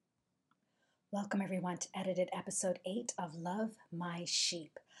Welcome, everyone, to edited episode 8 of Love My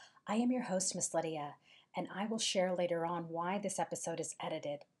Sheep. I am your host, Miss Lydia, and I will share later on why this episode is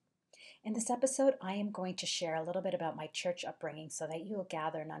edited. In this episode, I am going to share a little bit about my church upbringing so that you will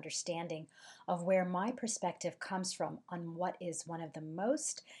gather an understanding of where my perspective comes from on what is one of the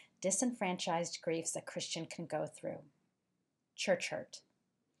most disenfranchised griefs a Christian can go through: church hurt.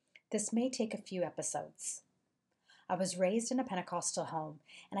 This may take a few episodes. I was raised in a Pentecostal home,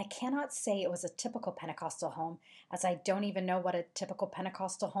 and I cannot say it was a typical Pentecostal home, as I don't even know what a typical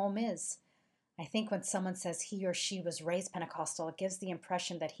Pentecostal home is. I think when someone says he or she was raised Pentecostal, it gives the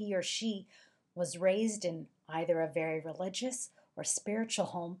impression that he or she was raised in either a very religious or spiritual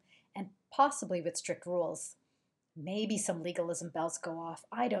home, and possibly with strict rules. Maybe some legalism bells go off,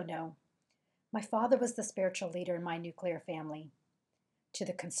 I don't know. My father was the spiritual leader in my nuclear family. To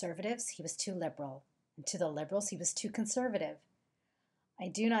the conservatives, he was too liberal, and to the liberals, he was too conservative. I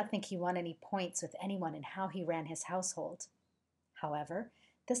do not think he won any points with anyone in how he ran his household. However,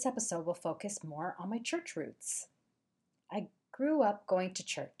 this episode will focus more on my church roots. I grew up going to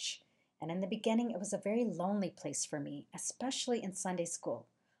church, and in the beginning it was a very lonely place for me, especially in Sunday school,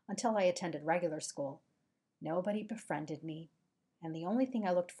 until I attended regular school. Nobody befriended me, and the only thing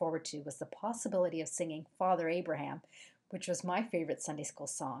I looked forward to was the possibility of singing Father Abraham, which was my favorite Sunday school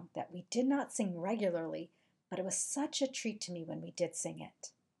song that we did not sing regularly, but it was such a treat to me when we did sing it.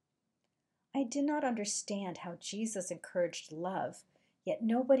 I did not understand how Jesus encouraged love, yet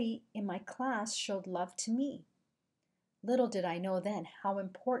nobody in my class showed love to me. Little did I know then how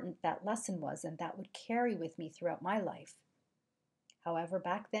important that lesson was, and that would carry with me throughout my life. However,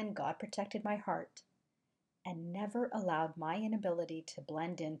 back then God protected my heart and never allowed my inability to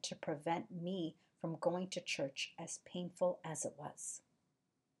blend in to prevent me from going to church, as painful as it was.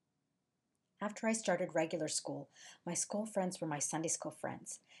 After I started regular school, my school friends were my Sunday school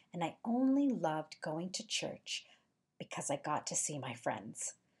friends, and I only loved going to church because I got to see my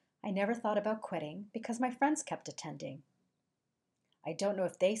friends. I never thought about quitting because my friends kept attending. I don't know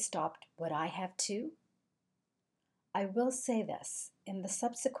if they stopped, would I have too? I will say this: in the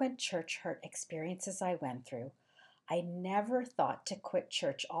subsequent church hurt experiences I went through, I never thought to quit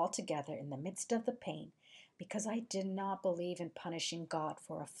church altogether in the midst of the pain, because I did not believe in punishing God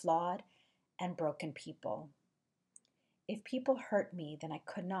for a flawed and broken people. If people hurt me, then I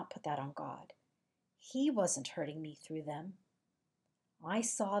could not put that on God. He wasn't hurting me through them. I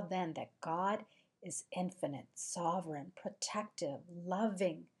saw then that God is infinite, sovereign, protective,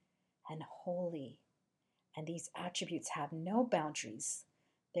 loving, and holy, and these attributes have no boundaries.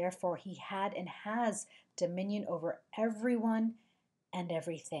 Therefore, he had and has dominion over everyone and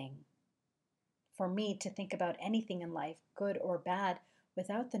everything. For me to think about anything in life, good or bad,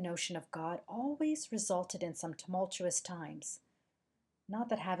 without the notion of God always resulted in some tumultuous times. Not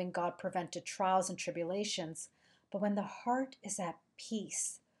that having God prevented trials and tribulations, but when the heart is at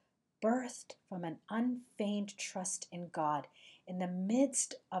peace, birthed from an unfeigned trust in God in the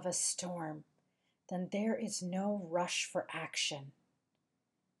midst of a storm, then there is no rush for action.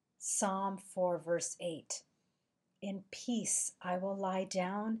 Psalm 4, verse 8: In peace I will lie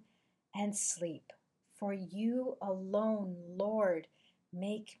down and sleep, for you alone, Lord,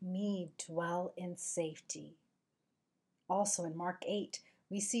 make me dwell in safety. Also in Mark 8,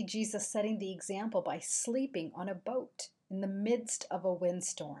 we see Jesus setting the example by sleeping on a boat in the midst of a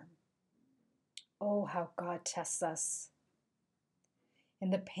windstorm. Oh, how God tests us. In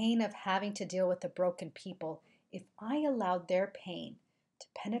the pain of having to deal with a broken people, if I allowed their pain to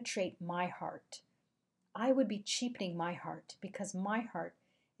penetrate my heart, I would be cheapening my heart, because my heart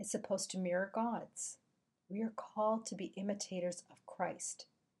is supposed to mirror God's. We are called to be imitators of Christ,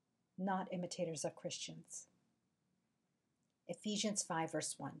 not imitators of Christians. Ephesians 5,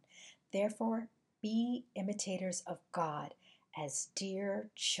 verse 1: Therefore, be imitators of God as dear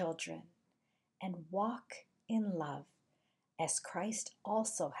children, and walk in love, as Christ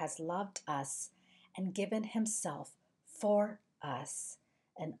also has loved us and given himself for us,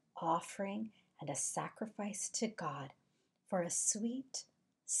 an offering and a sacrifice to God for a sweet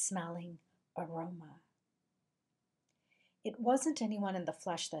smelling aroma. It wasn't anyone in the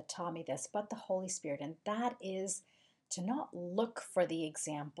flesh that taught me this, but the Holy Spirit, and that is to not look for the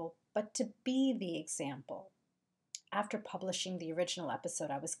example, but to be the example. After publishing the original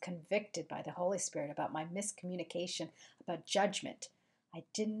episode, I was convicted by the Holy Spirit about my miscommunication about judgment. I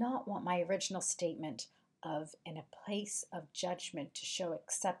did not want my original statement of "in a place of judgment to show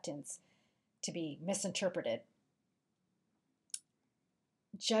acceptance" to be misinterpreted.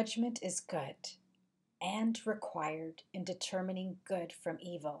 Judgment is good and required in determining good from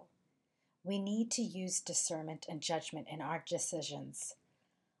evil. We need to use discernment and judgment in our decisions.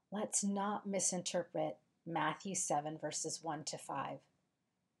 Let's not misinterpret Matthew 7, verses 1 to 5.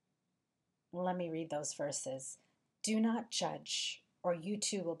 Let me read those verses. Do not judge, or you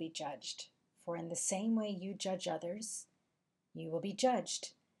too will be judged. For in the same way you judge others, you will be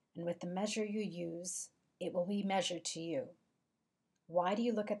judged, and with the measure you use, it will be measured to you. Why do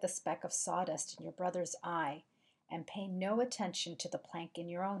you look at the speck of sawdust in your brother's eye and pay no attention to the plank in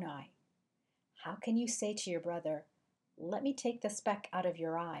your own eye? How can you say to your brother, let me take the speck out of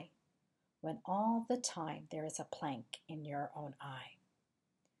your eye, when all the time there is a plank in your own eye?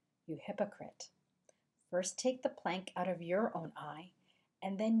 You hypocrite! First take the plank out of your own eye,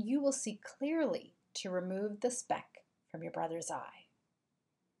 and then you will see clearly to remove the speck from your brother's eye.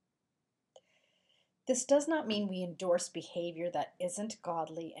 This does not mean we endorse behavior that isn't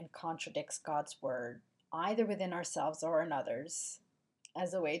godly and contradicts God's word, either within ourselves or in others,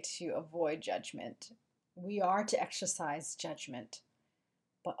 as a way to avoid judgment. We are to exercise judgment,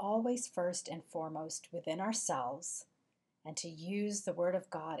 but always first and foremost within ourselves, and to use the Word of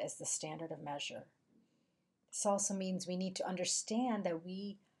God as the standard of measure. This also means we need to understand that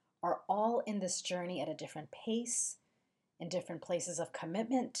we are all in this journey at a different pace, in different places of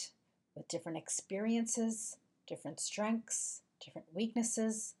commitment, with different experiences, different strengths, different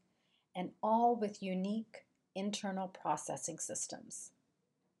weaknesses, and all with unique internal processing systems.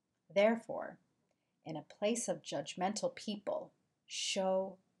 Therefore, in a place of judgmental people,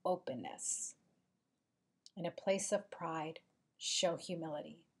 show openness. In a place of pride, show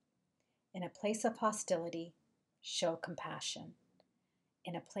humility. In a place of hostility, show compassion.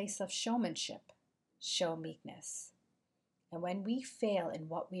 In a place of showmanship, show meekness. And when we fail in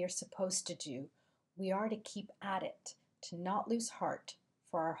what we are supposed to do, we are to keep at it, to not lose heart,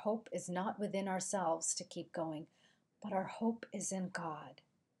 for our hope is not within ourselves to keep going, but our hope is in God.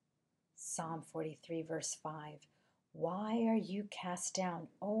 Psalm 43, verse 5. Why are you cast down,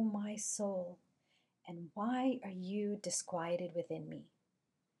 O my soul? And why are you disquieted within me?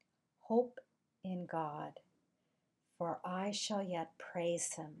 Hope in God, for I shall yet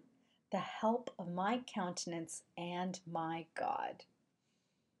praise him, the help of my countenance and my God.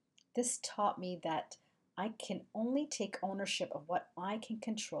 This taught me that I can only take ownership of what I can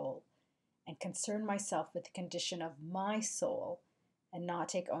control and concern myself with the condition of my soul and not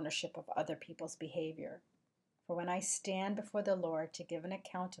take ownership of other people's behavior. For when I stand before the Lord to give an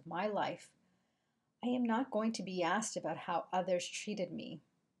account of my life, I am not going to be asked about how others treated me,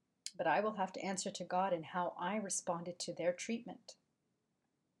 but I will have to answer to God in how I responded to their treatment.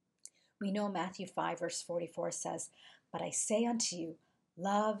 We know Matthew 5, verse 44 says, But I say unto you,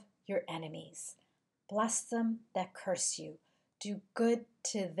 love your enemies, bless them that curse you, do good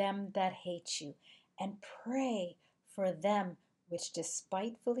to them that hate you, and pray for them which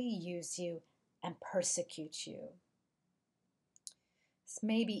despitefully use you and persecute you. This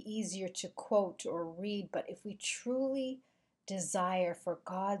may be easier to quote or read, but if we truly desire for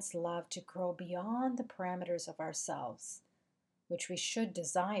God's love to grow beyond the parameters of ourselves, which we should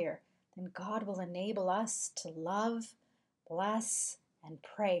desire, then God will enable us to love, bless, and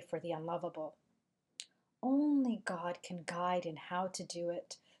pray for the unlovable. Only God can guide in how to do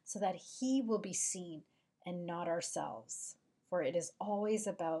it so that He will be seen and not ourselves, for it is always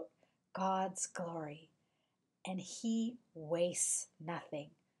about God's glory, and He wastes nothing,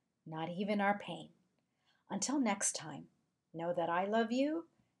 not even our pain. Until next time, know that I love you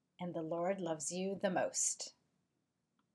and the Lord loves you the most.